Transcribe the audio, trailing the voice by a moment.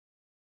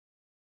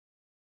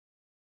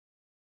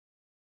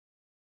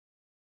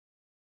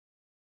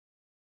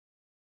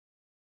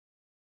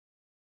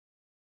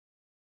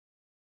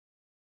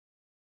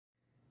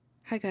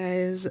Hi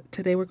guys,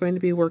 today we're going to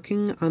be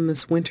working on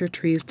this winter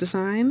trees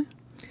design.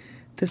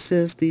 This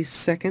is the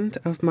second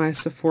of my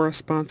Sephora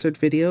sponsored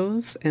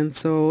videos, and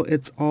so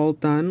it's all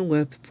done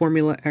with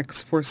Formula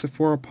X for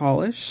Sephora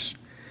polish.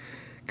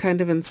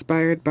 Kind of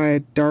inspired by a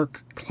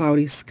dark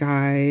cloudy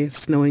sky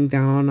snowing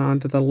down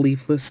onto the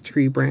leafless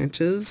tree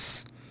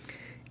branches.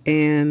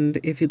 And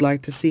if you'd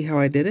like to see how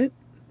I did it,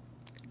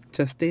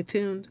 just stay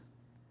tuned.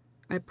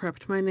 I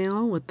prepped my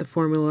nail with the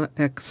Formula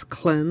X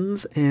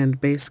Cleanse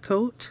and Base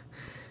Coat.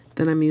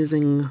 Then I'm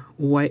using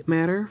white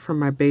matter for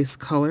my base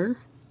color,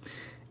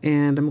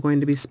 and I'm going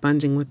to be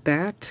sponging with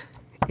that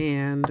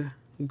and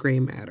gray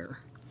matter.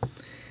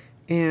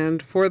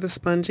 And for the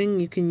sponging,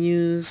 you can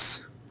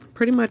use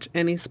pretty much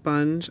any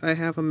sponge. I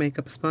have a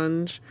makeup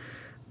sponge,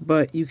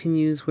 but you can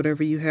use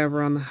whatever you have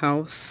around the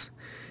house.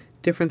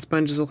 Different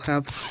sponges will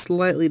have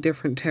slightly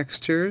different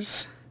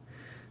textures,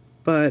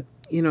 but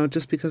you know,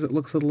 just because it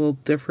looks a little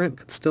different,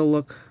 could still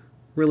look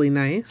really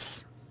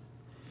nice.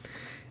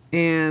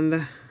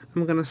 And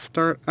I'm going to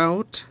start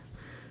out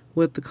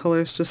with the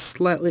colors just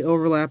slightly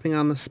overlapping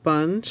on the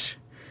sponge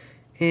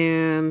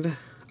and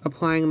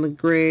applying the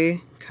gray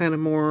kind of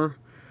more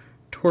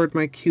toward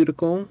my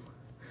cuticle.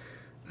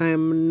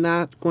 I'm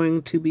not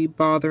going to be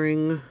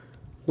bothering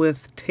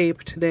with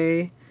tape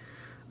today.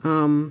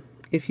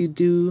 If you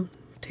do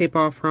tape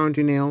off around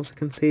your nails, it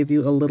can save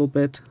you a little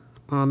bit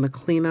on the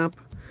cleanup,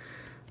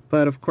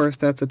 but of course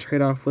that's a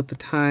trade-off with the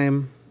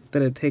time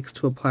that it takes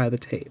to apply the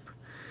tape.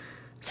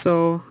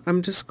 So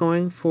I'm just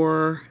going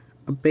for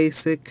a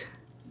basic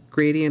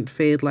gradient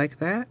fade like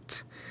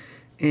that,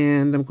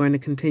 and I'm going to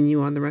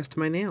continue on the rest of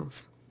my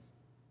nails.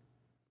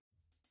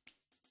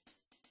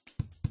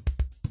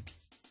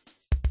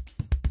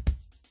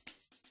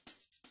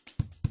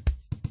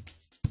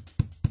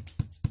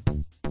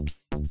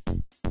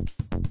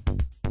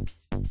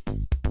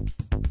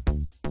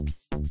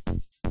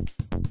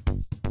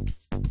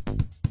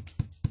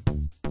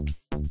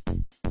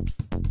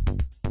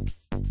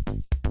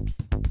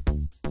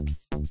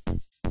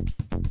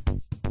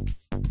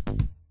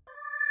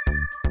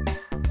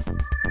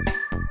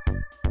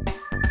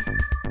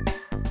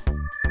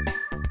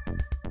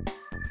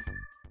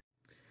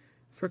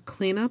 For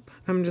cleanup,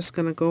 I'm just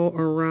going to go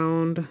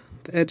around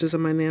the edges of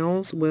my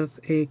nails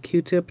with a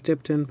Q-tip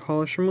dipped in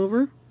polish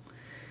remover.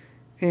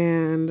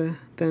 And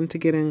then to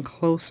get in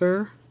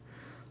closer,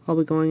 I'll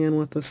be going in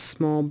with a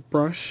small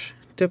brush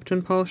dipped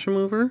in polish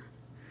remover.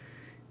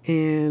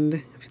 And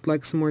if you'd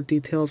like some more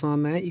details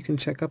on that, you can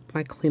check up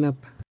my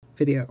cleanup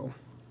video.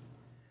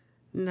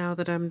 Now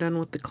that I'm done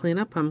with the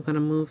cleanup, I'm going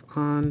to move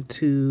on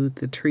to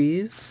the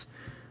trees.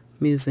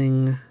 I'm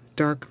using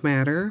dark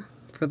matter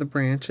for the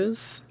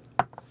branches.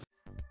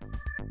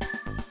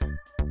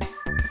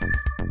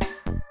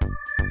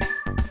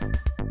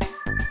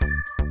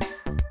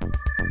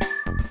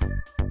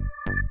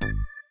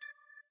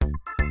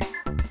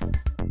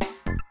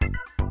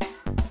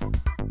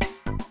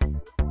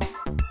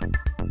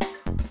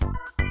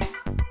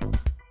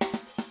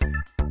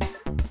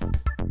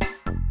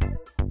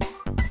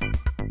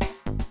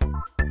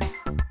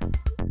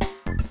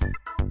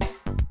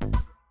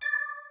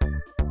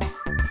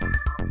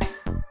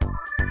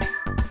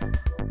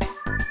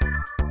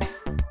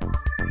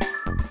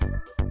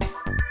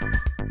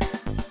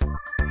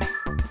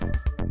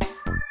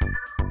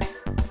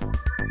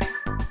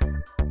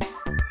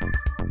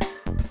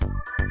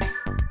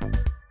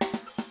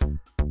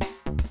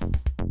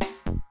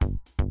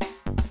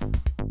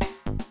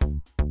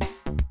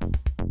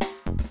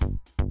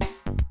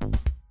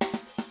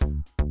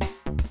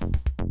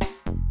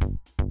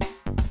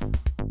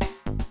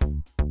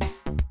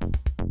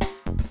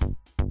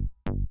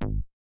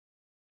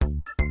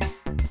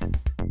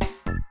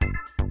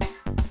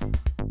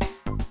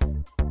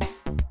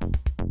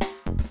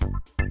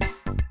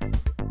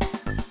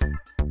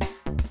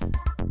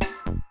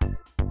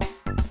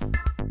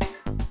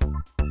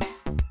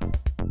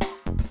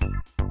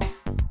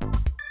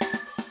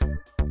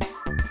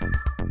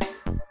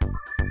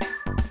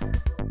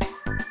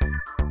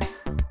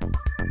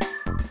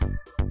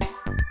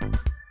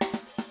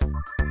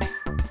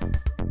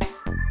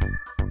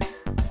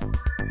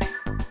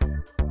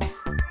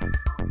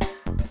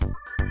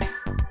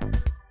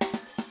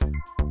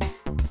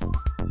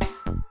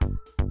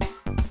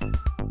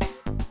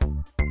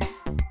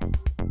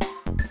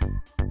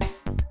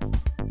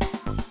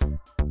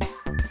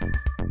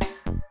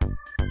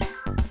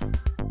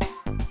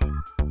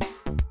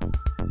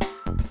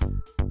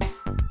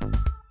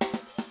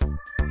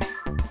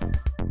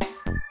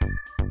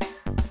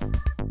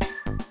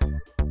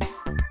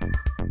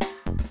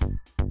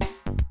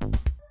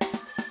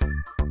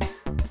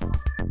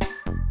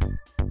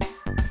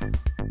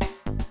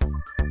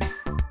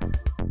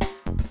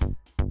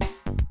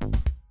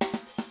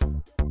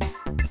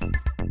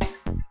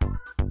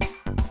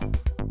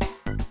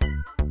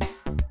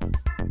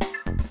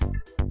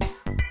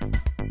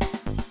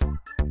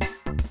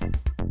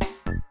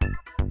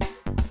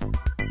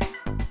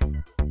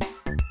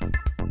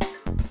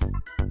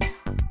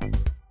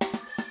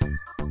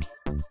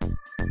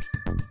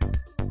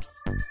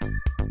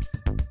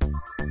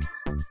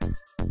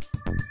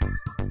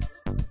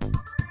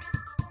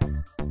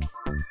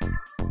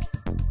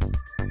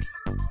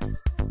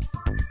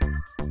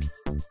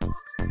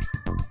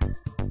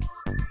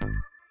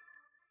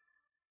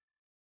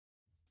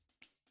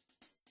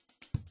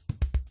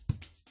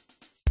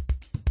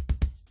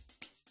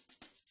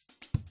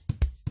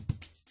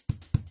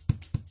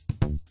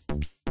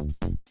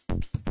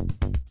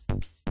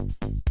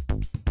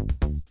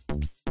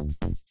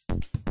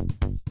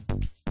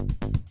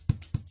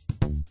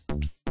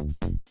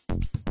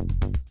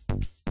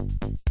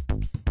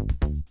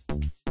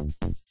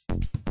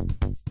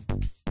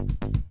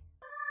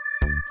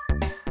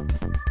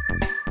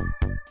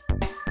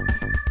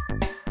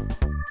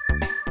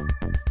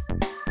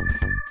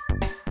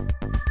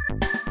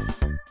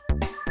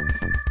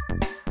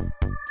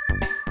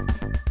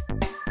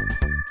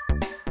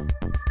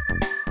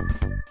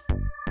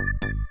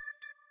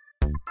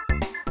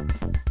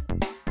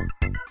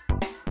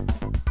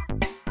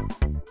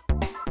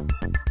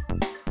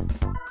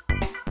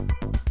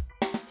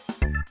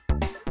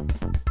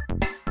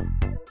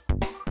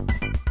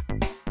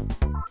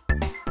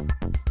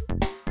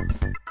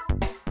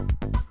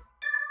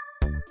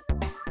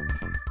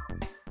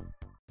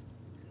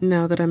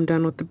 Now that I'm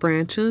done with the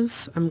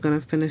branches, I'm going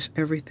to finish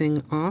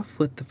everything off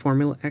with the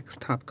Formula X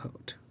top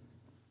coat.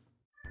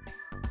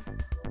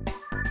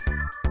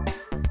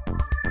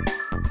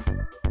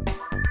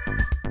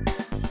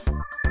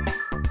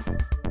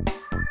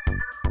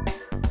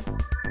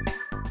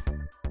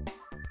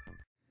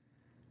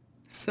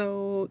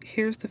 So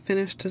here's the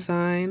finished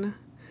design.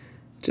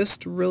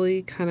 Just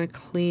really kind of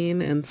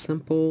clean and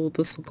simple.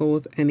 This will go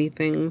with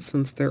anything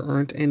since there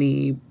aren't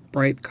any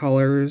bright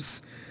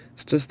colors.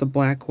 It's just the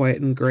black, white,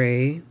 and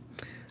gray.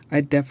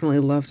 I'd definitely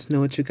love to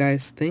know what you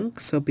guys think,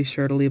 so be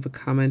sure to leave a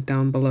comment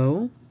down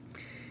below.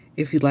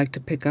 If you'd like to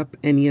pick up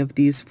any of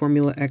these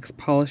Formula X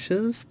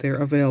polishes, they're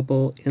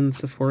available in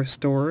Sephora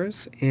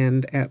stores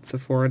and at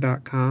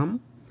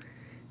Sephora.com.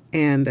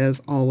 And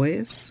as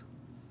always,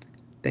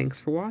 thanks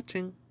for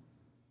watching.